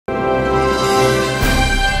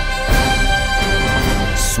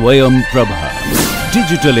Swayam Prabha.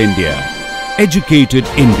 Digital India. Educated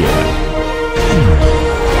India.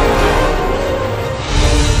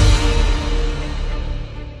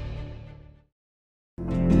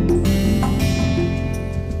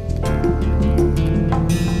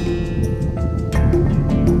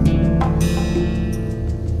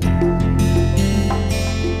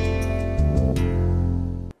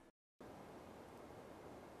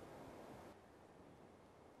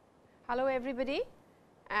 Hello everybody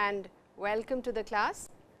and welcome to the class.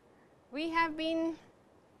 We have been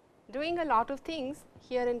doing a lot of things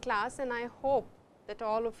here in class and I hope that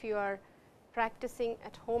all of you are practicing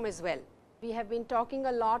at home as well. We have been talking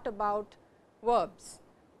a lot about verbs,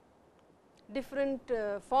 different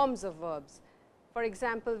forms of verbs. For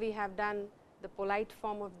example, we have done the polite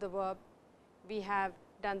form of the verb, we have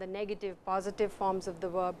done the negative, positive forms of the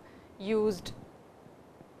verb, used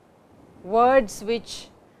words which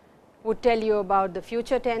would tell you about the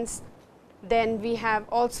future tense. Then we have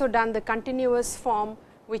also done the continuous form,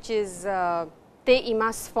 which is te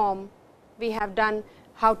imas form. We have done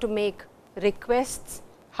how to make requests,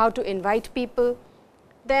 how to invite people.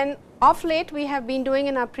 Then of late we have been doing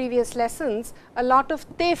in our previous lessons a lot of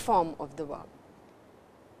te form of the verb.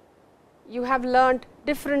 You have learnt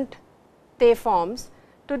different te forms.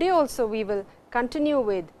 Today also we will continue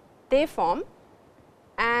with te form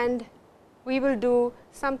and we will do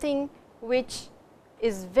something which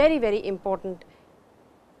is very, very important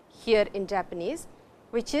here in Japanese,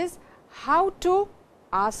 which is how to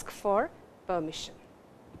ask for permission.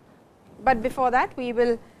 But before that, we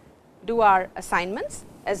will do our assignments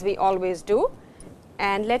as we always do,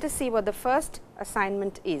 and let us see what the first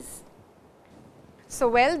assignment is. So,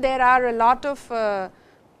 well, there are a lot of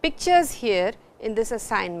pictures here in this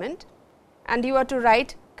assignment and you are to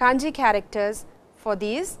write kanji characters for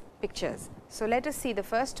these pictures. So, let us see the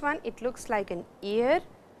first one. It looks like an ear,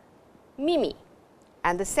 mimi,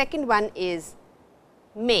 and the second one is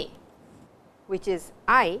me, which is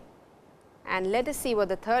eye, and let us see what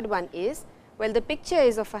the third one is. Well, the picture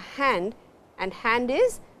is of a hand and hand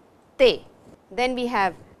is te. Then we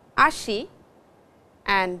have ashi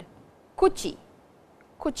and kuchi.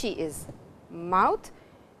 Kuchi is mouth,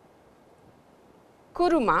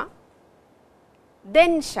 kuruma,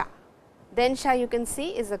 densha. Densha, you can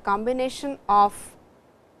see, is a combination of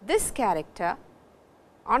this character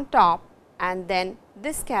on top and then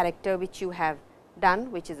this character which you have done,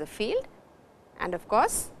 which is a field, and of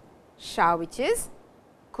course, sha, which is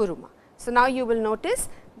kuruma. So, now you will notice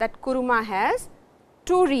that kuruma has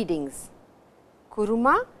two readings,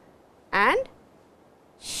 kuruma and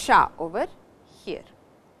sha over here.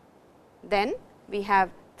 Then we have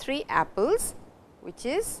three apples, which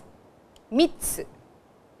is mitsu.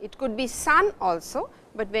 It could be sun also,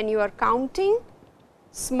 but when you are counting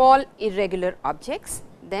small irregular objects,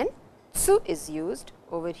 then tsu is used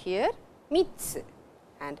over here, mitsu.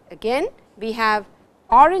 And again we have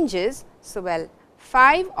oranges. So, well,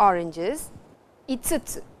 5 oranges,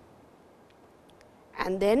 itsutsu.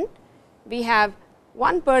 And then we have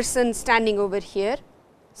one person standing over here.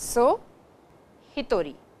 So,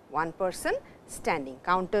 hitori, one person standing.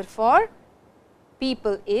 Counter for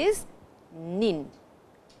people is nin.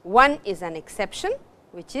 One is an exception,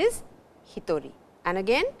 which is hitori, and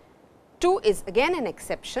again 2 is again an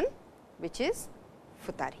exception, which is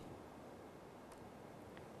futari.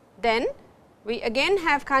 Then we again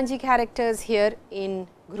have kanji characters here in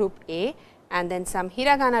group A and then some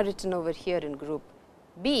hiragana written over here in group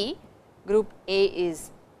B. Group A is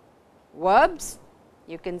verbs.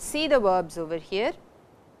 You can see the verbs over here.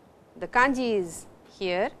 The kanji is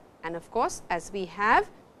here, and of course, as we have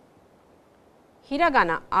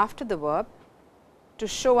hiragana after the verb, to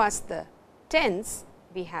show us the tense,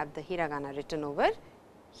 we have the hiragana written over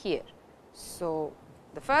here. So,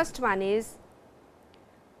 the first one is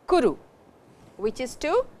kuru, which is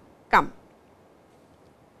to come.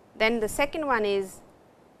 Then the second one is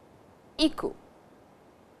iku,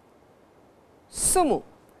 sumu,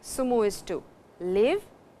 sumu is to live,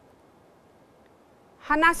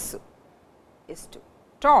 hanasu is to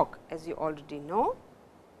talk, as you already know,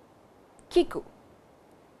 kiku,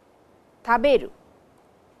 taberu,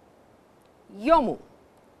 yomu,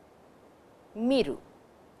 miru,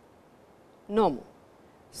 nomu.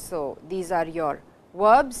 So, these are your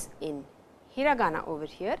verbs in hiragana over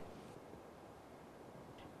here.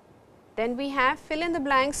 Then we have fill in the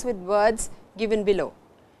blanks with words given below.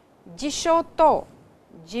 Jisho to,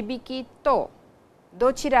 jibiki to,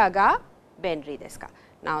 dochira ga benri desu ka.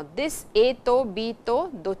 Now, this A to, B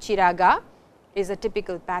to, dochira ga is a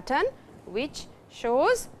typical pattern which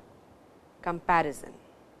shows comparison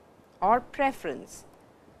or preference.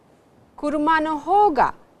 Kuruma no hou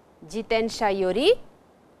ga jitensha yori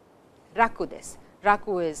raku desu.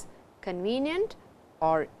 Raku is convenient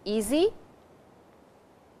or easy.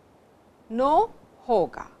 No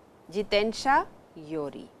hoga, jitensha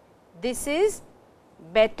yori. This is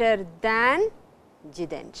better than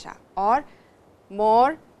jitensha or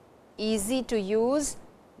more easy to use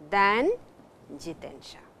than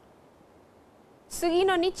jitensha. Tsugi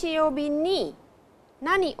no nichiyoubi ni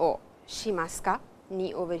nani o shimasu ka?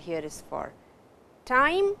 Ni over here is for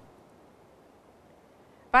time.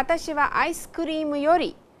 Watashi wa ice cream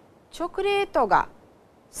yori chocolate ga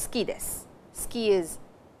suki desu. Suki is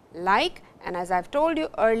like, and as I have told you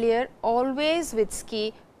earlier, always with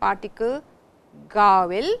suki particle ga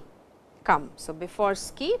will come. So, before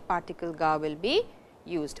suki particle ga will be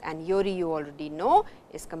used, and yori you already know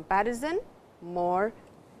is comparison more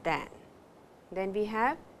than. Then we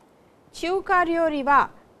have chuka ryori wa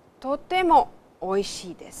totemo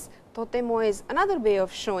oishii desu. Totemo is another way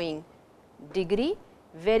of showing degree,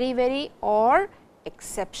 very or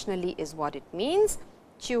exceptionally is what it means.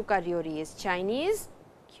 Chuka ryori is Chinese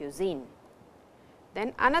cuisine.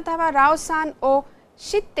 Then anata wa Rao-san o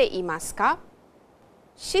shitte imasu ka?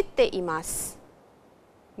 Shitte imasu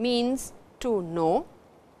means to know,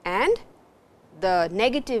 and the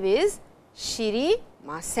negative is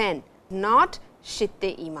shirimasen, not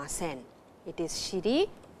shitte imasen. It is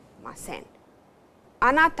shirimasen.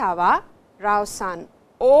 Anata wa Rao-san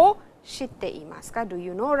o shitte imasu ka? Do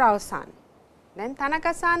you know Rao-san? Then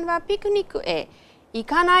Tanaka-san wa picnic e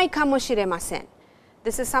ikanai kamoshiremasen.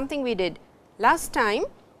 This is something we did last time.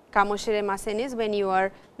 Kamoshiremasen is when you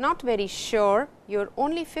are not very sure, you are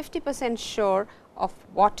only 50% sure of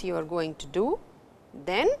what you are going to do,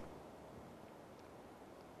 then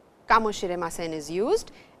kamoshiremasen is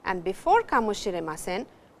used, and before kamoshiremasen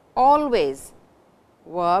always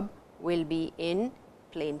verb will be in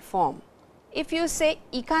plain form. If you say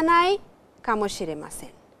ikanai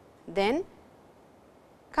kamoshiremasen, then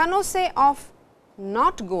kanose of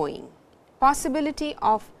not going, possibility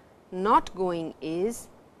of not going is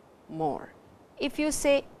more. If you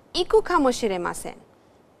say iku kamoshiremasen,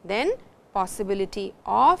 then possibility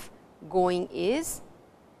of going is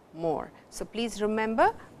more. So, please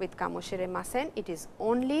remember with kamoshiremasen it is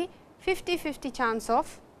only 50-50 chance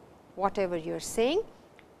of whatever you are saying.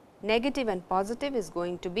 Negative and positive is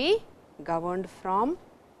going to be governed from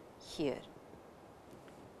here.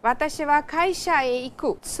 Watashi wa kaisha e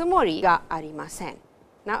iku tsumori ga arimasen.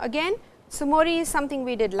 Now, again tsumori is something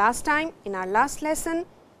we did last time in our last lesson.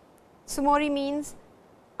 Tsumori means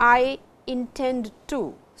I intend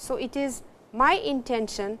to. So, it is my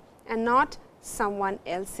intention and not someone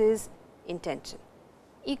else's intention.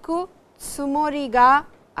 Iku tsumori ga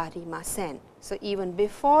arimasen. So, even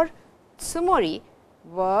before tsumori,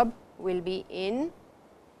 verb will be in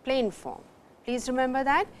plain form. Please remember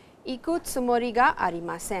that. Iku tsumori ga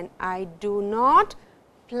arimasen. I do not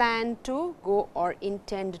plan to go or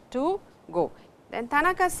intend to go. Then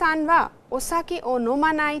Tanaka-san wa osake o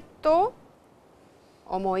nomanai to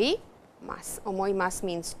omoimasu. Omoimasu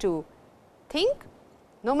means to think.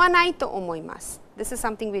 Nomanai to omoimasu. This is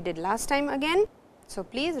something we did last time again. So,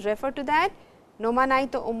 please refer to that.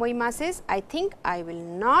 Nomanai to omoimasu is I think I will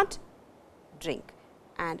not drink,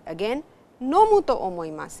 and again nomu to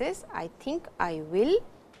omoimasu is I think I will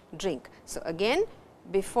drink. So, again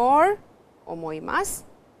before omoimasu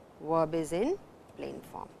verb is in plain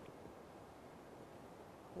form.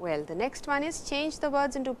 Well, the next one is change the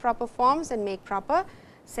words into proper forms and make proper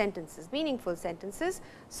sentences, meaningful sentences.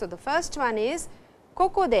 So, the first one is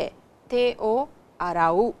koko de te o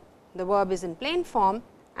arau. The verb is in plain form,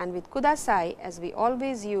 and with kudasai, as we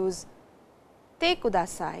always use te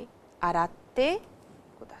kudasai, aratte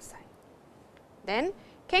kudasai. Then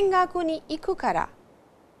kengaku ni iku kara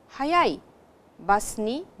hayai bus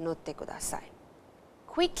ni notte kudasai.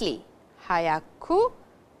 Quickly, hayaku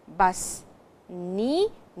bus ni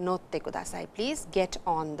notte kudasai. Please get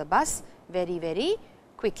on the bus very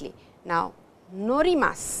quickly. Now,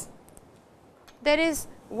 norimasu. There is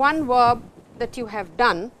one verb that you have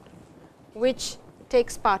done which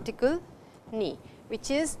takes particle ni, which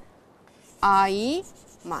is I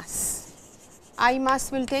must. I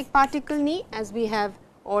must will take particle ni, as we have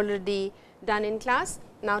already done in class.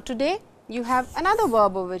 Now, today you have another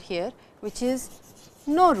verb over here which is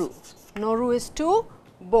noru. Noru is to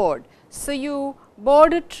board. So, you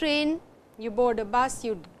board a train, you board a bus,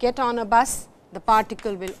 you get on a bus, the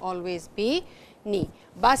particle will always be ni.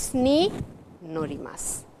 Bus ni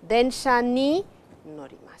norimasu, densha ni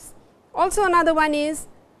norimasu. Also, another one is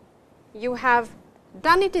you have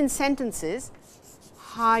done it in sentences.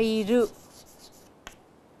 Hairu,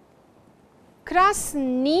 class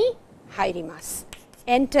ni hairimasu.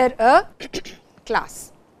 enter a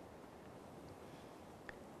class.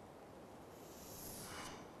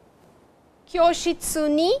 Kyoshitsu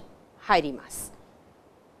ni hairimasu.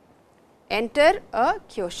 Enter a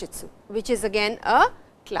kyoshitsu, which is again a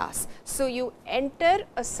class. So, you enter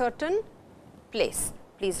a certain place.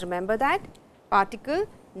 Please remember that particle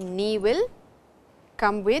ni will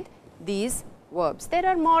come with these verbs. There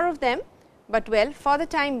are more of them, but well, for the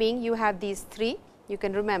time being you have these three, you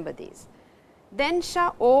can remember these.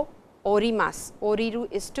 Densha o orimasu, oriru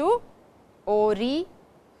is to oriru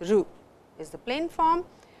is the plain form,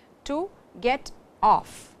 to get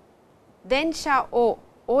off. Densha o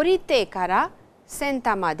orite kara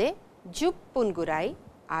senta made 10 分 gurai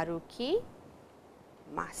arukimasu.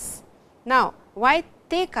 Now, why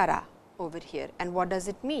te kara over here and what does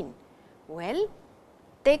it mean? Well,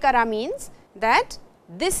 te kara means that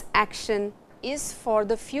this action is for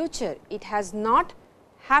the future, it has not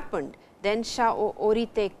happened. Densha o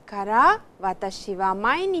orite kara watashi wa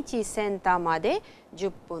mainichi senta made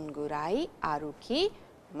 10 分 gurai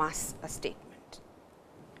arukimasu, a statement.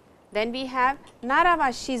 Then we have Nara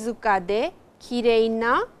wa shizuka de kirei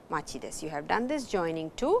na machi desu. You have done this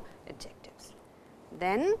joining two adjectives.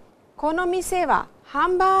 Then kono mise wa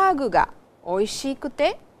hamburger ga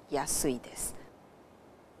oishikute yasui desu.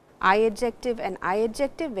 I adjective and I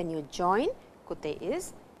adjective, when you join, kute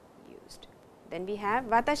is used. Then we have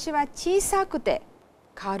watashi wa chisakute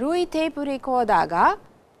karui tape recorder ga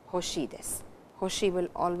hoshii desu. Hoshii will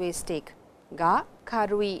always take ga,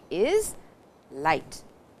 karui is light.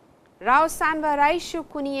 Rao-san wa raishu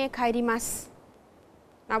kuni e kairimasu.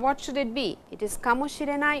 Now, what should it be? It is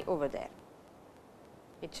kamoshirenai over there.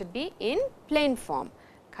 It should be in plain form.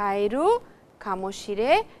 Kairu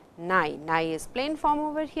kamoshirenai. Nai is plain form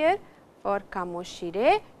over here for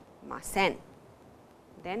kamoshiremasen.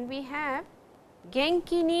 Then we have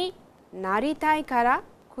genki ni naritai kara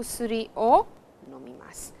kusuri o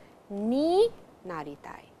nomimasu. Ni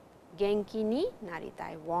naritai. Genki ni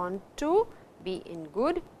naritai. Want to be in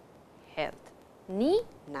good health. Ni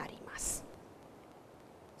narimasu.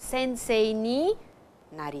 Sensei ni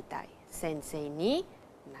naritai. Sensei ni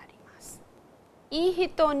narimasu. Ii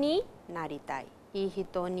hito ni naritai. Ii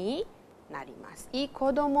hito ni narimasu. Ii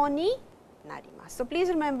kodomo ni narimasu. So,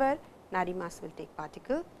 please remember narimasu will take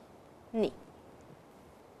particle ni.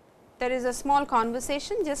 There is a small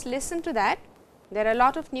conversation, just listen to that. There are a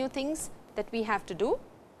lot of new things that we have to do.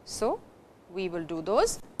 So, we will do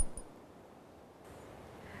those.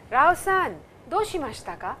 Rao-san, dou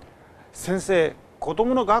shimashita ka? 先生、子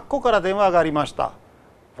供の学校から電話がありました。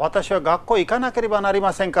私は学校行かなければなり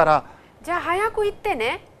ませんから。じゃあ早く行って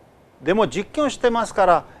ね。でも実験をしてますか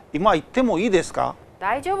ら今行ってもいいですか？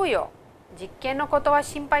大丈夫よ。実験のことは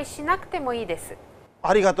心配しなくてもいいです。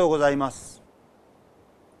ありがとうございます。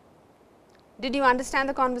Did you understand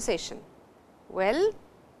the conversation? Well,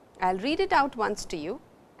 I'll read it out once to you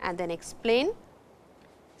and then explain.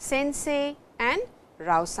 Sensei and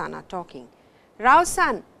Rao-san are talking.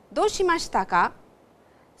 Rao-san, どうしましたか？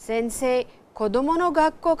先生、子供の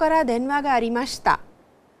学校から電話がありました。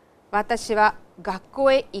私は学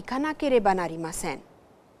校へ行かなければなりません。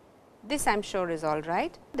This I'm sure is all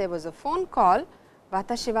right. There was a phone call.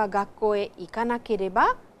 私は学校へ行かなけれ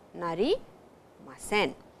ばなりませ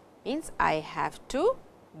ん。Means I have to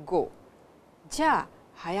go. じゃあ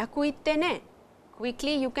早く行ってね。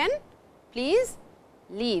Quickly you can please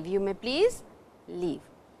leave. You may please leave.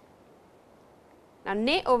 Now,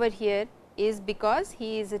 ne over here is because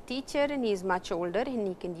he is a teacher and he is much older and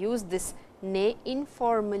he can use this ne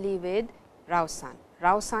informally with Rao-san.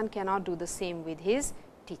 Rao-san cannot do the same with his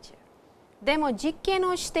teacher. でも実験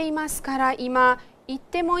をしていますから今行っ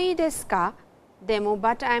てもいいですか？でも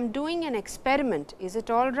but I am doing an experiment. Is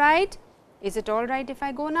it all right? Is it all right if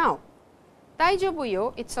I go now? 大丈夫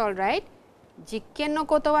よ。It's all right. 実験の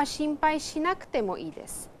ことは心配しなくてもいいで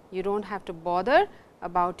す。You don't have to bother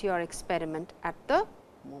about your experiment at the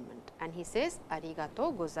moment. And he says, ありがと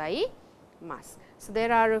うございます。So, there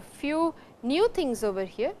are a few new things over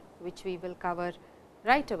here which we will cover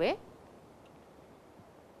right away.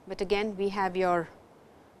 But again we have your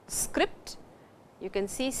script. You can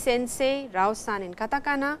see sensei, Rao-san in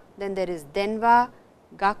katakana, then there is denwa,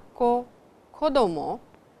 gakko, kodomo,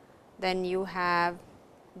 then you have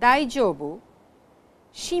daijobu,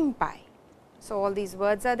 shinpai. So, all these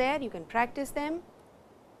words are there, you can practice them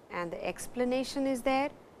and the explanation is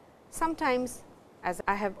there. Sometimes, as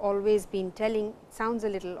I have always been telling, it sounds a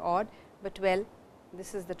little odd, but well,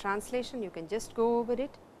 this is the translation, you can just go over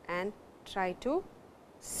it and try to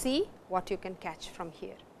see what you can catch from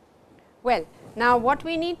here. Well, now what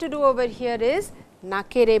we need to do over here is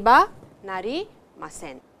nakereba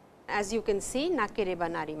narimasen. as you can see, nakereba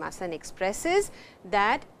narimasen expresses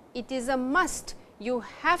that it is a must. You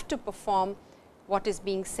have to perform what is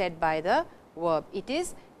being said by the verb. It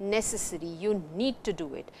is necessary. You need to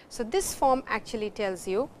do it. So, this form actually tells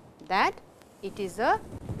you that it is a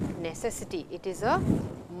necessity. It is a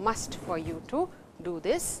must for you to do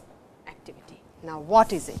this activity. Now,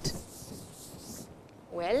 what is it?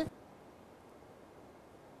 Well,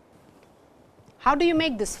 how do you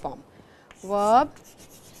make this form? Verb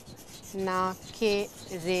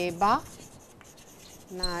nakereba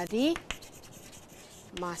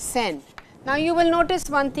narimasen. Now, you will notice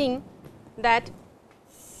one thing, that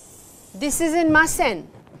this is in masen,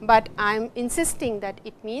 but I am insisting that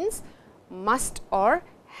it means must or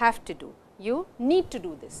have to do. You need to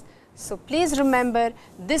do this. So, please remember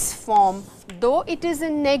this form, though it is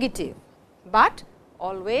in negative, but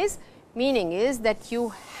always meaning is that you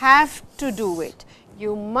have to do it.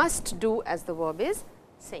 You must do as the verb is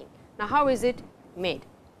saying. Now, how is it made?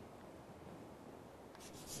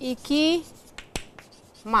 Ikimasu.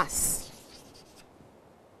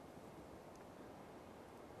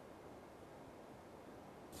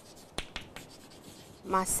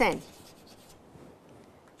 Masen.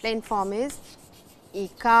 Plain form is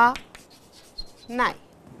ika nai.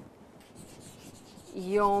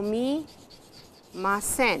 Yomi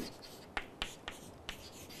masen.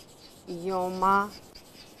 Yoma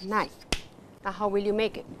nai. Now, how will you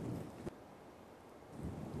make it?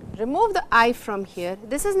 Remove the I from here.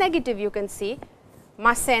 This is negative, you can see.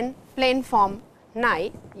 Masen, plain form,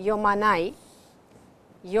 nai, yoma nai.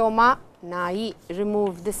 Yoma nai.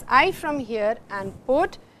 Remove this I from here and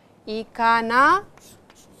put ikana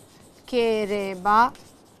kereba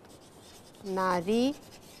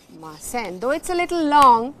narimasen. Though it is a little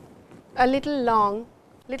long,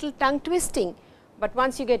 little tongue twisting, but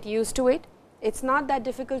once you get used to it, it is not that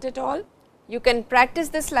difficult at all. You can practice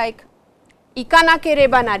this like ikana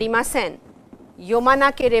kereba narimasen,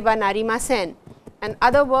 yomana kereba narimasen, and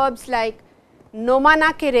other verbs like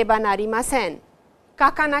nomana kereba narimasen,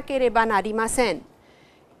 kakana kereba narimasen,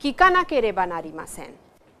 kikana kereba narimasen,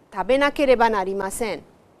 tabena kereba narimasen.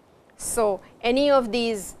 So, any of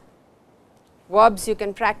these verbs you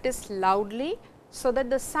can practice loudly, so that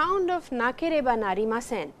the sound of nakereba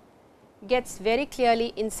narimasen gets very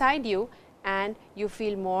clearly inside you and you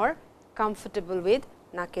feel more comfortable with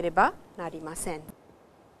nakereba narimasen.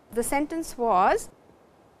 The sentence was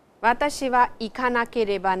watashi wa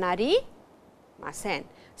ikanakereba narimasen.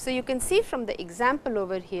 So, you can see from the example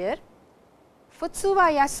over here, futsu wa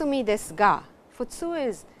yasumi desu ga, futsu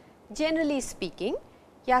is generally speaking,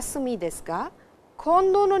 yasumi desu ga,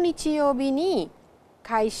 kondo no nichiyoubi ni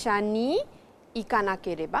kaisha ni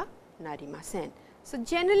ikanakereba narimasen. So,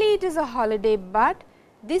 generally it is a holiday, but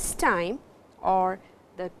this time or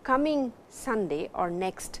the coming Sunday or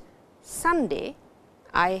next Sunday,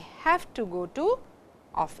 I have to go to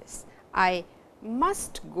office. I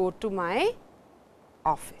must go to my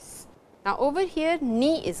office. Now, over here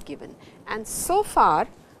ni is given, and so far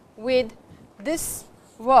with this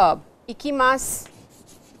verb ikimasu,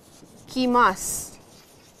 kimasu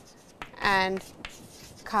and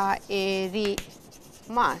kaerimasu.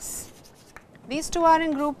 These two are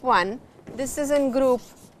in group 1, this is in group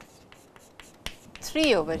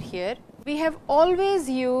 3 over here. We have always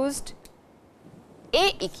used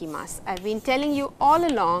a ikimasu. I have been telling you all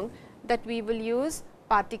along that we will use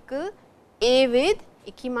particle a with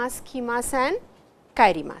ikimasu, kimasu and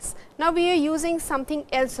kaerimasu. Now, we are using something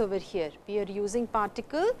else over here. We are using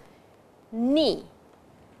particle ni.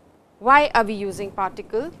 Why are we using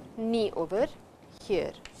particle ni over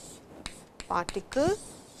here? Particle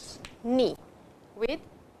ni with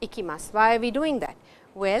ikimasu. Why are we doing that?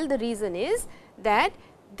 Well, the reason is that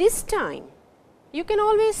this time you can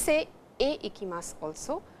always say a ikimasu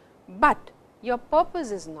also, but your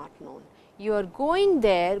purpose is not known. You are going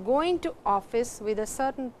there, going to office with a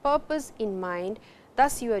certain purpose in mind,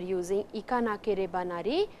 thus you are using ikanakereba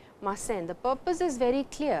narimasen. The purpose is very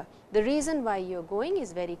clear, the reason why you are going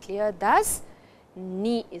is very clear, thus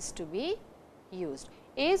ni is to be used.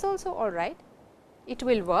 A is also alright, it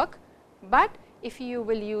will work, but if you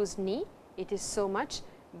will use ni, it is so much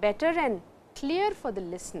better and clear for the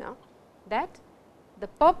listener that the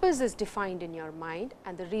purpose is defined in your mind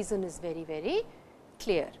and the reason is very, very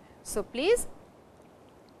clear. So, please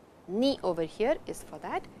ni over here is for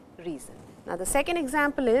that reason. Now, the second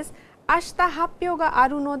example is ashita happyou ga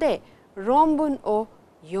aru node ronbun o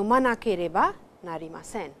yomanakereba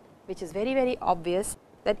narimasen, which is very, very obvious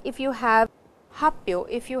that if you have happyou,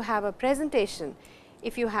 if you have a presentation,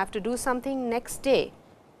 if you have to do something next day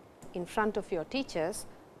in front of your teachers,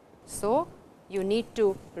 so you need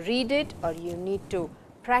to read it or you need to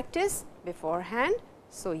practice beforehand.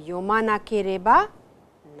 So, yomanakereba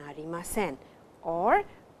narimasen or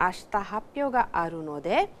ashita happyō ga aru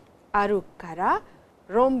node aru kara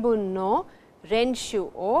ronbun no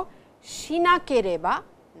renshu o shinakereba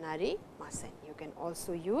narimasen. You can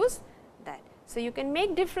also use that. So, you can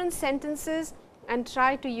make different sentences and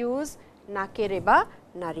try to use nakereba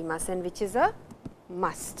narimasen, which is a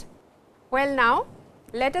must. Well, now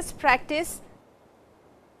let us practice.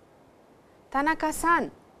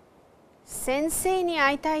 Tanaka-san, sensei ni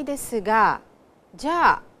aitai desu ga,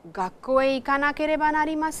 ja gakkou e ikanakereba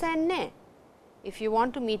narimasen ne. If you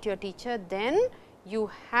want to meet your teacher, then you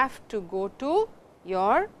have to go to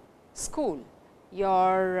your school,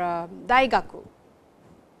 your daigaku.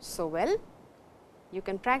 So, well, you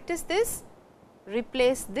can practice this,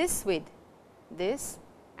 replace this with this,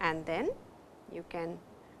 and then you can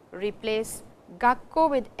replace gakkou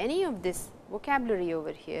with any of this vocabulary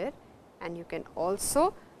over here, and you can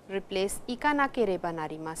also replace ikanakereba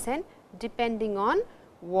narimasen depending on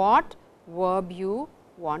what verb you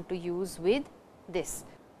want to use with this.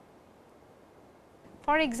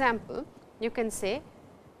 For example, you can say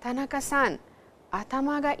Tanaka-san,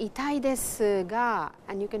 atama ga itai desu ga,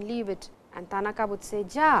 and you can leave it, and Tanaka would say,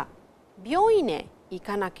 ja, byōin e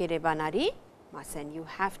ikanakereba narimasen. You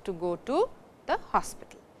have to go to the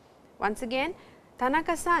hospital. Once again,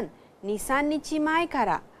 Tanaka-san, 2-3 nichi mae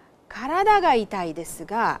kara karada ga itai desu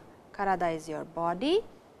ga, karada is your body.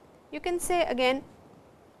 You can say again,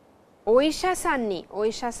 oisha-san ni,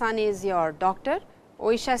 oisha-san is your doctor,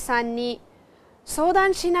 oisha-san ni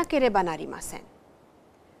soudan shinakereba narimasen,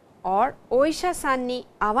 or oisha-san ni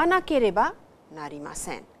awanakereba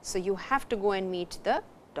narimasen. So, you have to go and meet the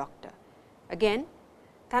doctor. Again,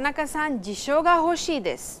 Tanaka-san, jishō ga hoshii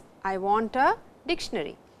desu, I want a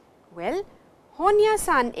dictionary. Well,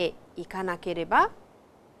 honnya-san e ikanakereba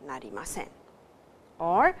narimasen.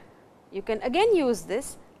 Or you can again use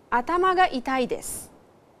this, atama ga itai desu,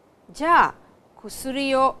 ja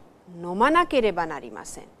kusuri o nomanakereba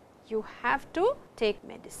narimasen. You have to take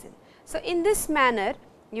medicine. So, in this manner,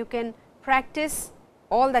 you can practice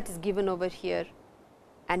all that is given over here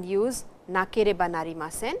and use nakereba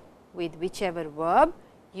narimasen with whichever verb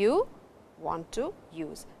you want to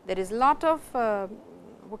use. There is a lot of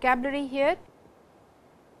vocabulary here.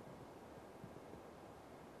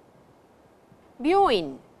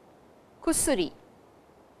 Byōin, kusuri,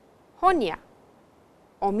 honnya,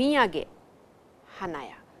 omiyage,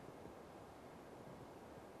 hanaya.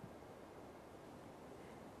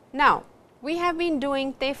 Now, we have been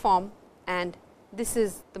doing te form, and this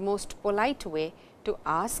is the most polite way to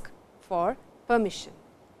ask for permission.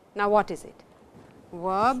 Now, what is it?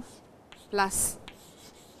 Verb plus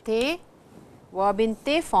te, verb in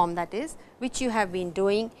te form, that is, which you have been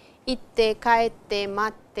doing, itte, kaete,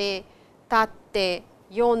 matte, tatte,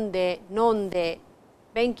 yonde, nonde,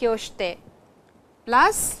 benkyō shite,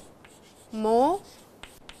 plus mo,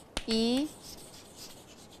 ii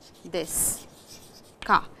desu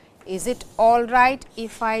ka. Is it all right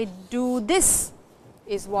if I do this,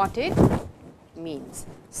 is what it means.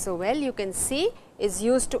 So, well, you can see is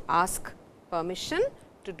used to ask permission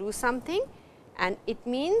to do something, and it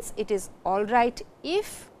means it is all right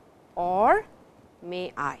if or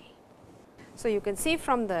may I. So, you can see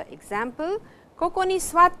from the example, koko ni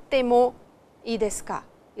suwatte mo ii desu ka?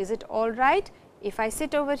 Is it all right if I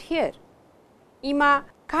sit over here? Ima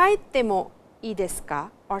kaette mo ii desu ka,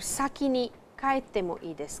 or saki ni kaette mo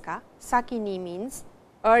ii desu ka? Saki ni means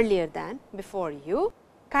earlier than, before you.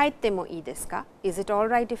 Kaette mo ii desu ka? Is it all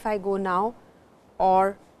right if I go now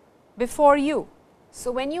or before you?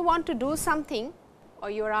 So, when you want to do something or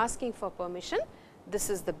you are asking for permission, this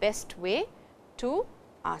is the best way to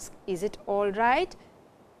ask. Is it all right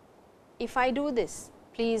if I do this?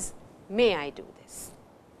 Please, may I do this?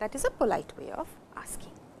 That is a polite way of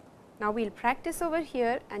asking. Now, we will practice over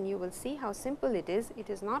here and you will see how simple it is. It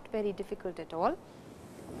is not very difficult at all.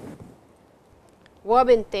 Verb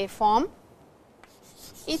in te form,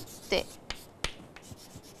 itte,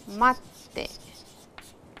 matte,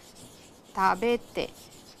 tabete,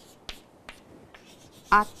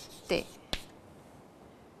 atte,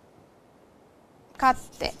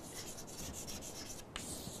 katte,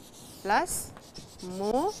 plus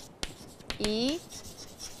mo, ii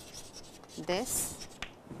desu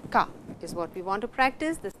ka is what we want to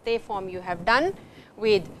practice. This te form you have done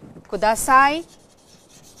with kudasai,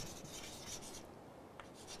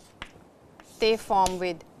 te form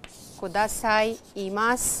with kudasai,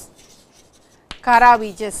 imasu, kara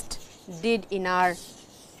we just did in our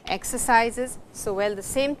exercises. So, well, the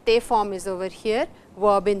same te form is over here,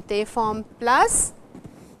 verb in te form plus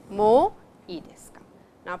mo ii desu ka.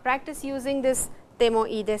 Now, practice using this っても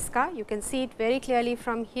いいですか? You can see it very clearly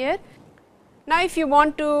from here. Now, if you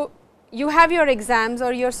want to, you have your exams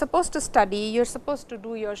or you are supposed to study, you are supposed to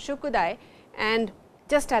do your shukudai, and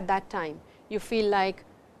just at that time you feel like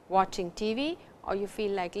watching TV or you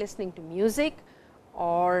feel like listening to music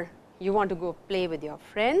or you want to go play with your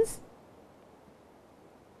friends.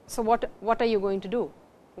 So, what are you going to do?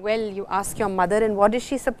 Well, you ask your mother, and what is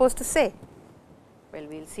she supposed to say? Well,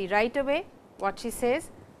 we will see right away what she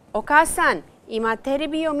says. Oka-san, ima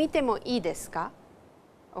terebi o mite mo ii desu ka?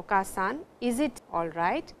 Oka-san, is it all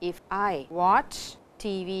right if I watch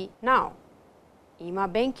TV now? Ima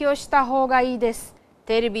benkyou shita hou ga ii desu.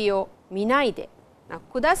 Terebi o minai de. Now,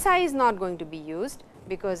 kudasai is not going to be used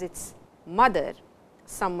because it is mother,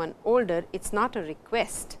 someone older, it is not a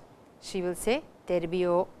request. She will say terebi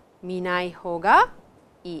o minai hou ga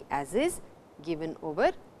ii, as is given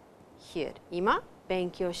over here. Ima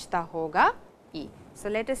benkyou shita hou ga ii. So,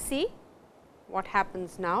 let us see what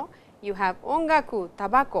happens now. You have ongaku,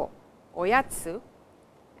 tabako, oyatsu,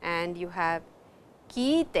 and you have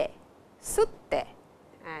kiite, sutte,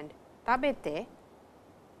 and tabete.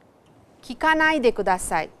 Kikanai de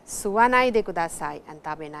kudasai, suwanai de kudasai, and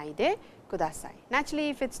tabenai de kudasai. Naturally,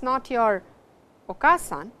 if it is not your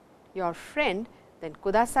oka-san, your friend, then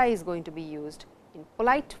kudasai is going to be used in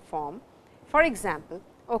polite form. For example,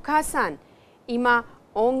 oka-san, ima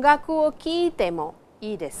ongaku o kiite mo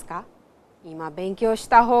ii desu ka? Ima benkyou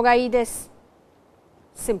shita hou ga ii desu.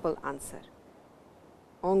 Simple answer.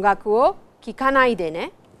 Ongaku o kikanai de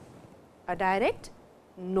ne? A direct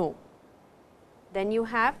no. Then you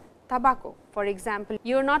have tobacco. For example,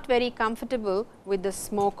 you are not very comfortable with the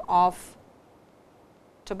smoke of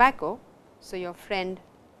tobacco. So, your friend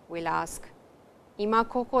will ask, ima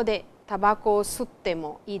koko de tabako o sutte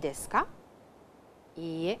mo ii desu ka?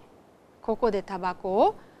 Iie, koko de tabako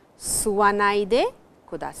o suwanai de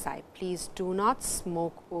kudasai. Please do not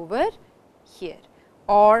smoke over here.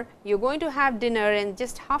 Or you are going to have dinner, and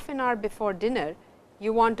just half an hour before dinner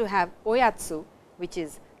you want to have oyatsu, which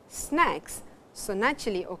is snacks. So,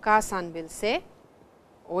 naturally oka-san will say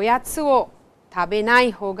oyatsu o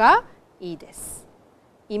tabenai hou ga ii desu.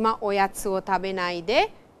 Ima oyatsu o tabenai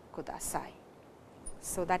de kudasai.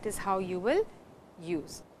 So, that is how you will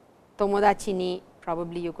use. Tomodachi ni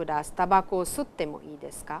probably you could ask, tabako o sutte mo ii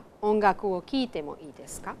desu ka? Ongaku o kiite mo ii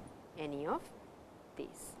desu ka? Any of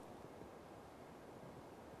these.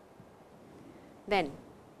 Then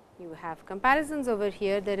you have comparisons over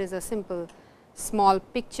here. There is a simple small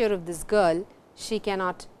picture of this girl. She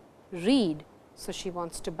cannot read, so she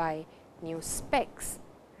wants to buy new specs.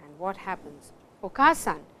 And what happens?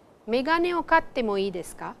 Oka-san, megane o katte mo ii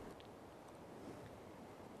desu ka?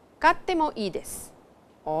 Katte mo ii desu.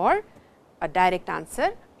 Or a direct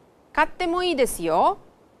answer, katte mo ii desu yo,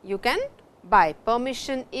 you can buy,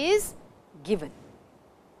 permission is given.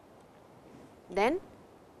 Then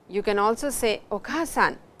you can also say,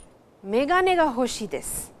 oka-san, megane ga hoshii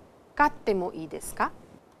desu, katte mo ii desu ka?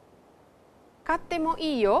 Katte mo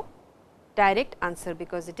ii yo, direct answer,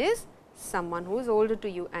 because it is someone who is older to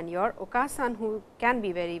you and your oka-san who can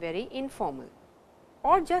be very, very informal.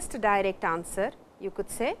 Or just a direct answer, you could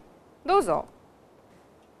say, dozo.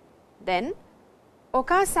 Then,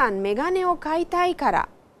 oka-san, megane o kaitai kara,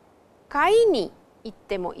 kai ni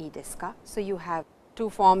itte mo ii desu ka? So, you have two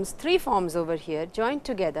forms, three forms over here joined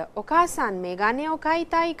together. Oka-san, megane o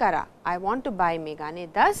kaitai kara, I want to buy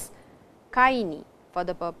megane, thus kai ni, for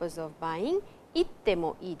the purpose of buying, itte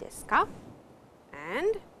mo ii desu ka?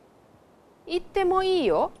 And itte mo ii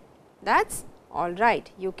yo, that is all right,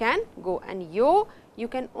 you can go. And yo, you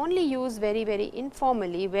can only use very, very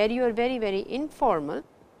informally, where you are very, very informal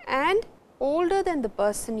and older than the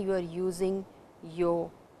person you are using yo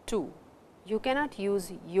to. You cannot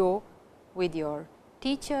use yo with your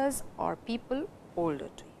teachers or people older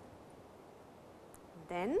to you.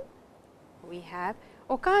 Then we have,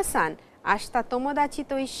 oka-san, ashita tomodachi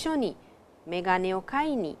to issho ni megane o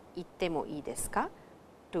kai ni itte mo ii desu ka?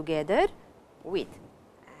 Together with,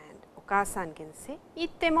 and oka-san can say,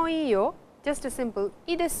 itte mo ii yo, just a simple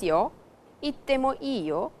ii desu yo, itte mo ii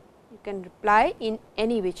yo. You can reply in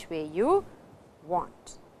any which way you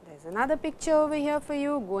want. There is another picture over here for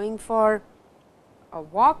you, going for a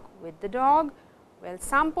walk with the dog. Well,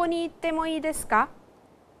 sampo ni itte mo ii desu ka?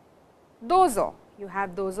 Dozo. You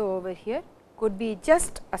have dozo over here. Could be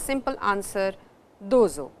just a simple answer,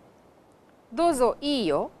 dozo. Dozo ii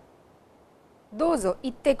yo. Dozo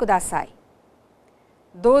itte kudasai.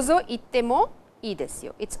 Dozo itte mo ii desu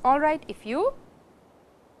yo. It is all right if you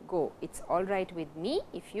go. It is all right with me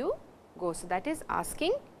if you go. So, that is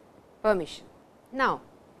asking permission. Now,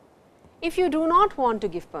 if you do not want to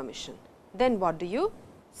give permission, then what do you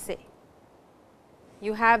say?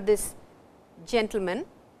 you have this gentleman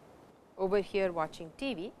over here watching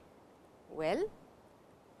TV. Well,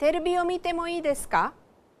 terebi o mite mo ii desu ka?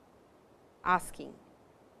 Asking.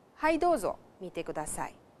 Hai douzo, mite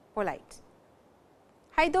kudasai. Polite.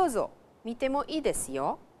 Hai douzo, mite mo ii desu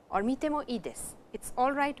yo, or mite mo ii desu. It's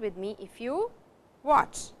all right with me if you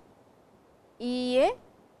watch. Iie,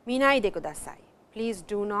 minai de kudasai. Please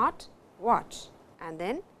do not watch. And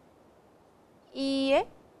then, iie,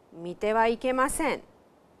 mite wa ikemasen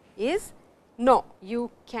is no,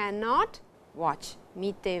 you cannot watch.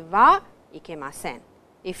 Mite wa ikemasen.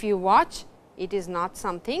 If you watch, it is not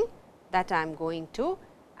something that I am going to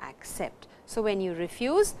accept. So, when you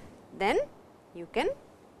refuse, then you can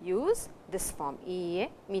use this form. Iie,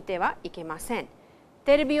 mite wa ikemasen.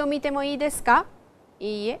 Terebi o mite mo ii desu ka?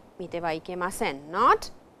 Iie, mite wa ikemasen.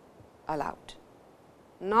 Not allowed.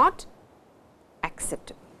 Not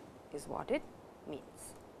acceptable is what it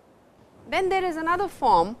means. Then there is another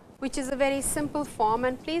form which is a very simple form,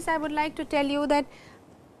 and please I would like to tell you that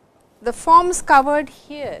the forms covered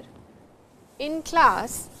here in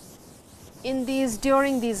class in these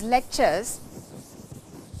during these lectures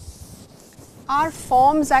are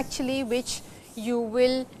forms actually which you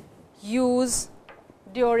will use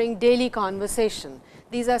during daily conversation.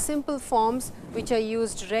 These are simple forms which are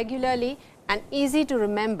used regularly and easy to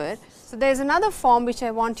remember. So, there is another form which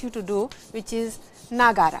I want you to do, which is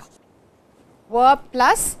nagara, verb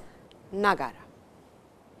plus nagara.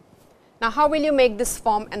 Now, how will you make this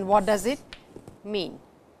form and what does it mean?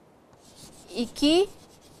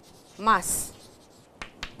 Ikimasu,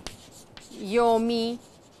 yomimasu,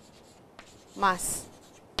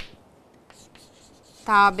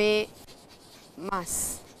 tabemasu,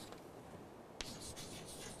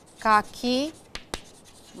 kakimasu.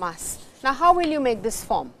 Now, how will you make this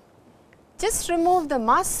form? Just remove the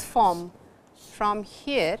mas form from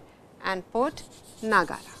here and put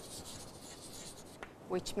nagara,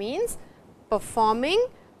 which means performing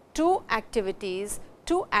two activities,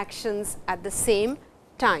 two actions at the same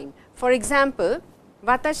time. For example,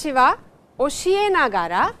 watashi wa oshiie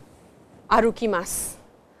nagara arukimasu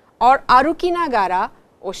or aruki nagara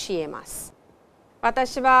oshiemasu.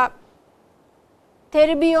 Watashi wa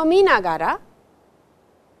terebi o mi nagara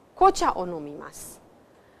kocha o nomimasu.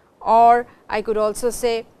 Or I could also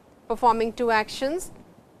say performing two actions,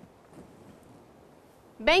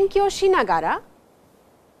 benkyou shi nagara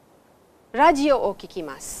radio o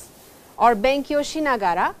kikimasu, or benkyou shi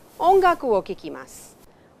nagara ongaku o kikimasu,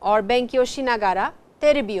 or benkyou shi nagara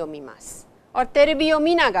terebi o mimasu, or terebi o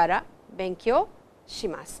mi nagara benkyou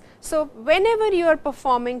shimasu. So, whenever you are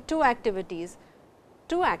performing two activities,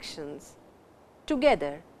 two actions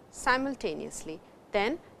together simultaneously,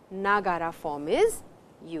 then nagara form is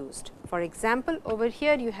used. For example, over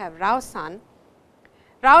here you have Rao-san.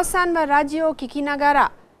 Rao-san wa radio o kiki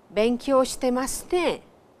nagara benkyou shite masu ne.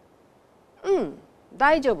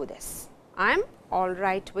 Daijoubu desu. I am all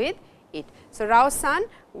right with it. So, Rao-san,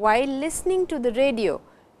 while listening to the radio,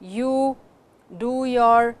 you do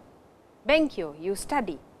your benkyou, you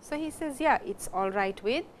study. So, he says, yeah, it is all right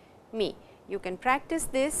with me. You can practice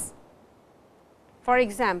this. For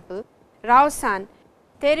example, Rao-san,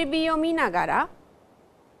 terebi o mi nagara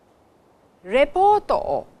report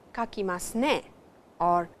o kakimasu ne,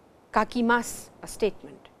 or kakimasu, a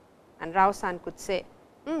statement, and Rao-san could say,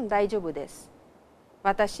 daijoubu desu,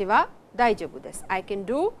 watashi wa daijoubu desu, I can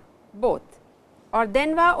do both. Or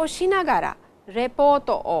denwa o shinagara report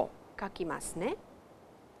o kakimasu ne,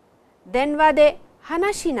 denwa de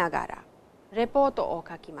hanashi nagara report o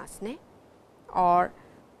kakimasu ne, or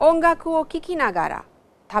ongaku o kiki nagara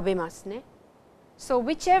tabemasu ne. So,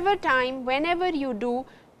 whichever time, whenever you do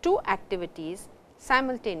two activities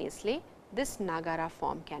simultaneously, this nagara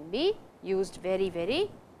form can be used very,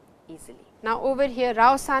 very easily. Now, over here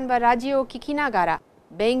Rao-san wa radio o kiki nagara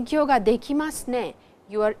benkyou ga dekimasu ne.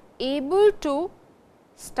 You are able to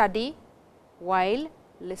study while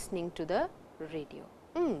listening to the radio.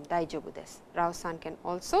 Daijoubu desu. Rao-san can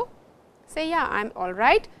also say, yeah, I am all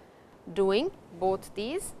right doing both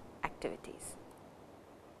these activities.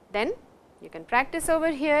 Then you can practice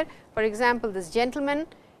over here. For example, this gentleman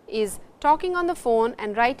is talking on the phone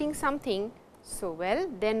and writing something. So, well,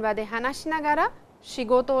 denwa de hanashi nagara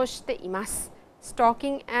shigoto o shite imasu.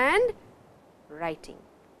 Talking and writing.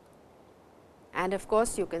 And of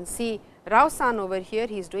course, you can see Rao-san over here,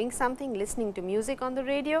 he is doing something, listening to music on the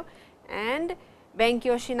radio, and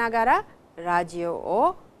benkyou shi nagara radio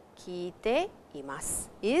o kiite imasu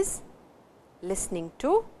is listening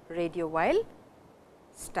to radio while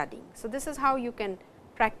studying. So, this is how you can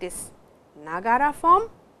practice nagara form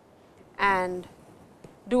and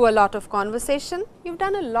do a lot of conversation. You have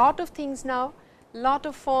done a lot of things now. lot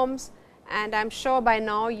of forms, and I am sure by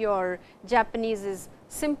now your Japanese is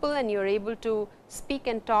simple and you are able to speak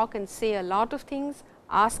and talk and say a lot of things,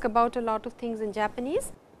 ask about a lot of things in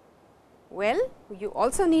Japanese. Well, you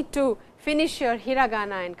also need to finish your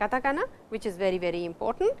hiragana and katakana, which is very, very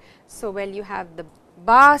important. So, well, you have the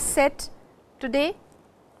ba set today,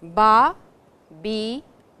 ba, bi,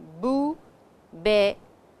 bu, be,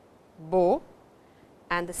 bo,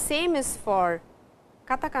 and the same is for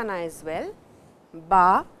katakana as well,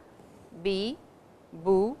 ba, bi,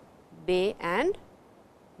 bu, be and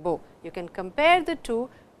bo. You can compare the two,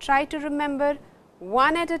 try to remember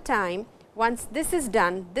one at a time. Once this is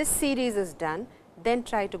done, this series is done, then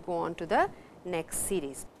try to go on to the next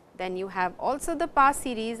series. Then you have also the pa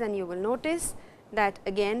series, and you will notice that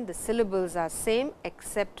again the syllables are same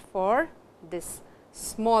except for this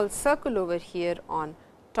small circle over here on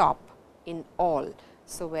top in all.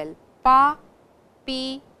 So, well, pa,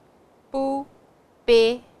 pi, pu,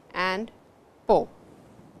 pe and po,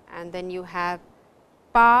 and then you have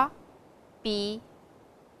pa, pi,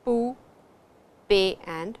 pu, pe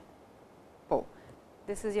and po.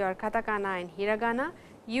 This is your katakana and hiragana.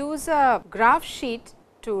 Use a graph sheet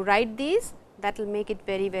to write these, that will make it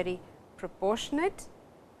very, very proportionate.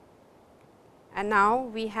 And now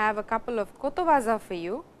we have a couple of kotowaza for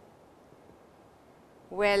you.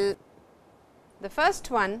 Well, the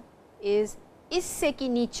first one is isseki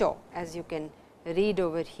nicho, as you can read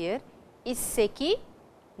over here, isseki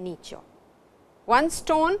nicho. One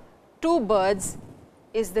stone, two birds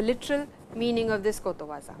is the literal meaning of this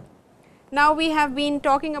kotowaza. Now, we have been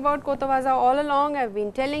talking about kotowaza all along. I have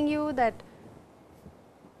been telling you that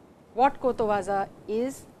what kotowaza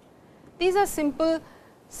is. These are simple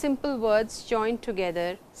words joined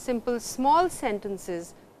together, simple small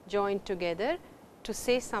sentences joined together to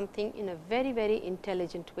say something in a very, very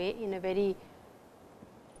intelligent way. In a very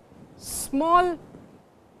small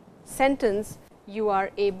sentence, you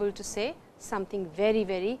are able to say something very,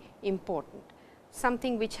 very important,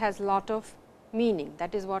 something which has lot of meaning.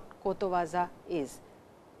 That is what kotowaza is.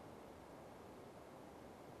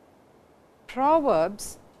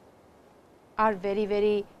 Proverbs are very,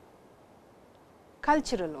 very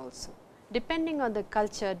cultural also. Depending on the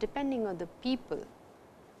culture, depending on the people,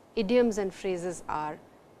 idioms and phrases are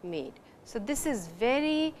made. So, this is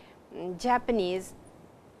very Japanese,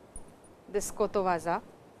 this kotowaza.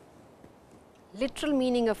 Literal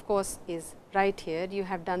meaning of course is right here. You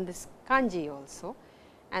have done this kanji also,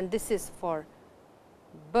 and this is for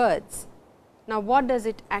birds. Now, what does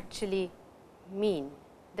it actually mean?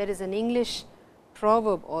 There is an English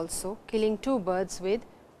proverb also, killing two birds with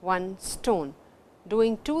one stone,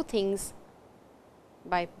 doing two things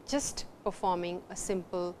by just performing a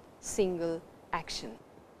simple single action.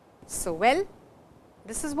 So, well,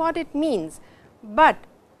 this is what it means, but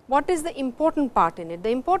what is the important part in it? The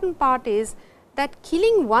important part is that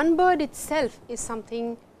killing one bird itself is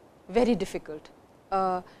something very difficult,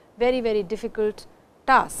 a very, very difficult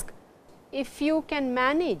task. If you can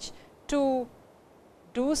manage to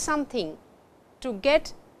do something, to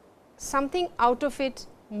get something out of it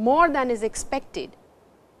more than is expected,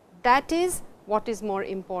 that is what is more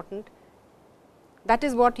important, that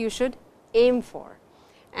is what you should aim for,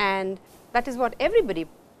 and that is what everybody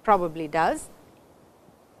probably does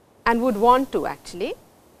and would want to actually,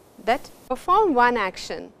 that perform one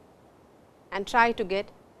action and try to get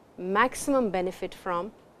maximum benefit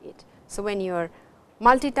from it. So, when you are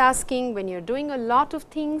multitasking, when you are doing a lot of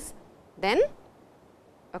things, then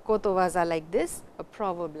a kotowaza like this, a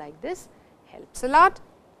proverb like this helps a lot.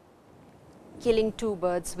 Killing two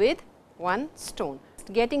birds with one stone,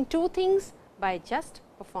 getting two things by just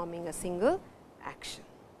performing a single action.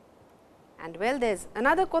 And well, there is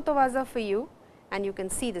another kotowaza for you, and you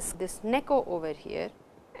can see this neko over here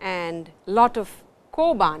and lot of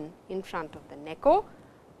koban in front of the neko.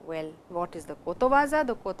 Well, what is the kotowaza?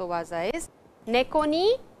 The kotowaza is neko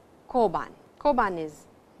ni koban. Koban is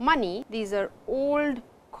money. These are old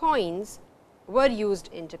coins, were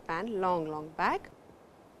used in Japan long back,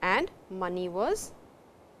 and money was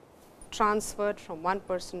transferred from one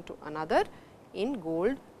person to another in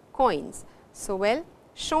gold coins. So, well,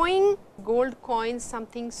 showing gold coins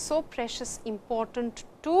something so precious, important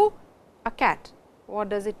to a cat, what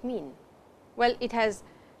does it mean? Well, it has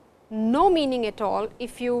no meaning at all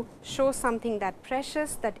if you show something that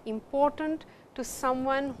precious, that important to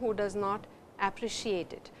someone who does not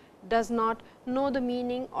appreciate it, does not know the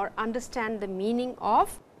meaning or understand the meaning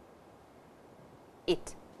of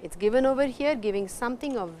it. It is given over here, giving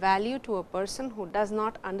something of value to a person who does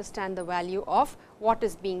not understand the value of what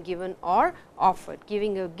is being given or offered,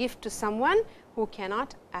 giving a gift to someone who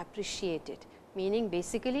cannot appreciate it, meaning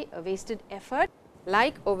basically a wasted effort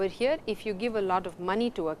Like over here, if you give a lot of money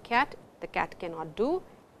to a cat, the cat cannot do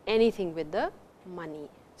anything with the money.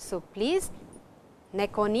 So, please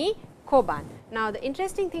neko ni koban. Now, the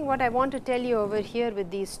interesting thing what I want to tell you over here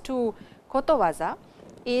with these two kotowaza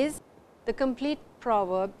is the complete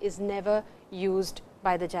proverb is never used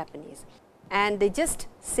by the Japanese, and they just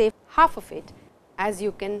say half of it, as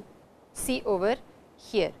you can see over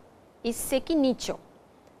here, isseki nicho.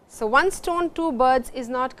 So, one stone, two birds is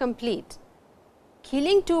not complete.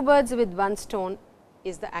 Killing two birds with one stone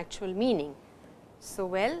is the actual meaning. So,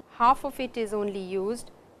 well, half of it is only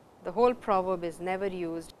used, the whole proverb is never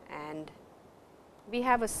used, and we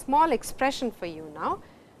have a small expression for you now.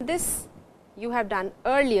 This you have done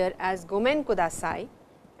earlier as gomen kudasai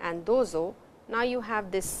and dozo. Now, you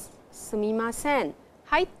have this sumimasen,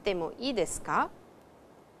 haitte mo ii desu ka?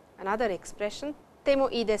 Another expression, te mo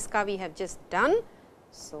ii desu ka we have just done.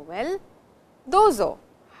 So, well, dozo,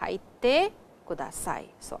 haitte kudasai.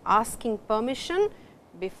 So, asking permission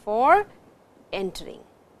before entering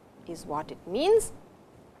is what it means.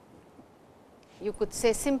 You could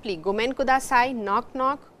say simply gomen kudasai, knock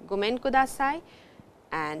knock, gomen kudasai,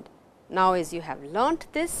 and now as you have learnt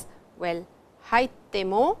this, well, haitte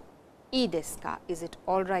mo ii desu ka? Is it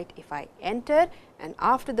all right if I enter? And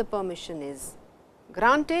after the permission is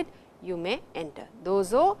granted, you may enter.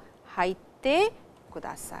 Dozo haitte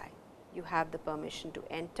kudasai. You have the permission to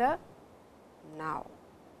enter now.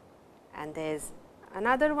 And there is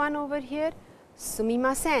another one over here,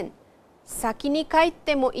 sumimasen, saki ni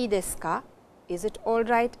kaitte mo ii desu ka? Is it all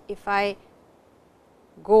right if I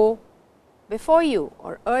go before you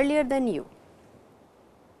or earlier than you?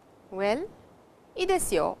 Well, ii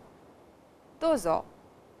desu yo, dozo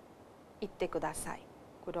itte kudasai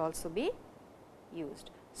could also be used.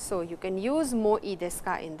 So, you can use mo ii desu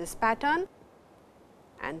ka in this pattern,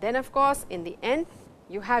 and then of course, in the end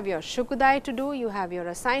you have your shukudai to do, you have your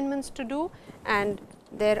assignments to do, and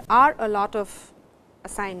there are a lot of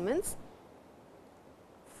assignments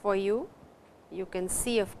for you. You can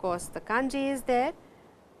see of course, the kanji is there,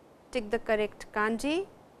 tick the correct kanji,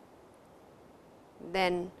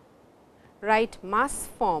 then write mas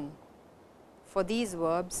form for these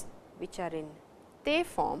verbs which are in te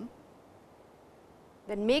form,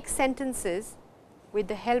 then make sentences with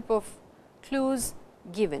the help of clues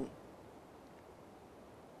given.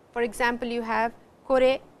 For example, you have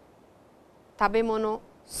kore tabemono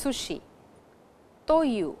sushi,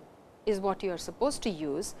 toyu is what you are supposed to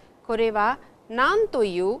use, kore wa nan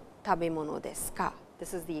toyu tabemono desu ka?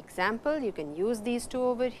 This is the example, you can use these two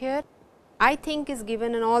over here. I think is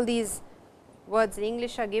given, and all these words in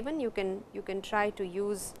English are given, you can try to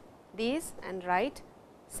use these and write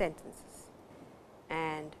sentences.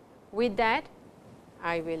 And with that,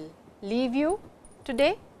 I will leave you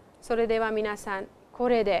today. それでは皆さん、こ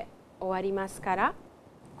れで終わりますから、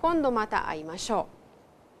今度また会いましょ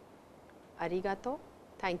う。ありがとう。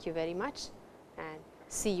Thank you very much and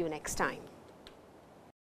see you next time.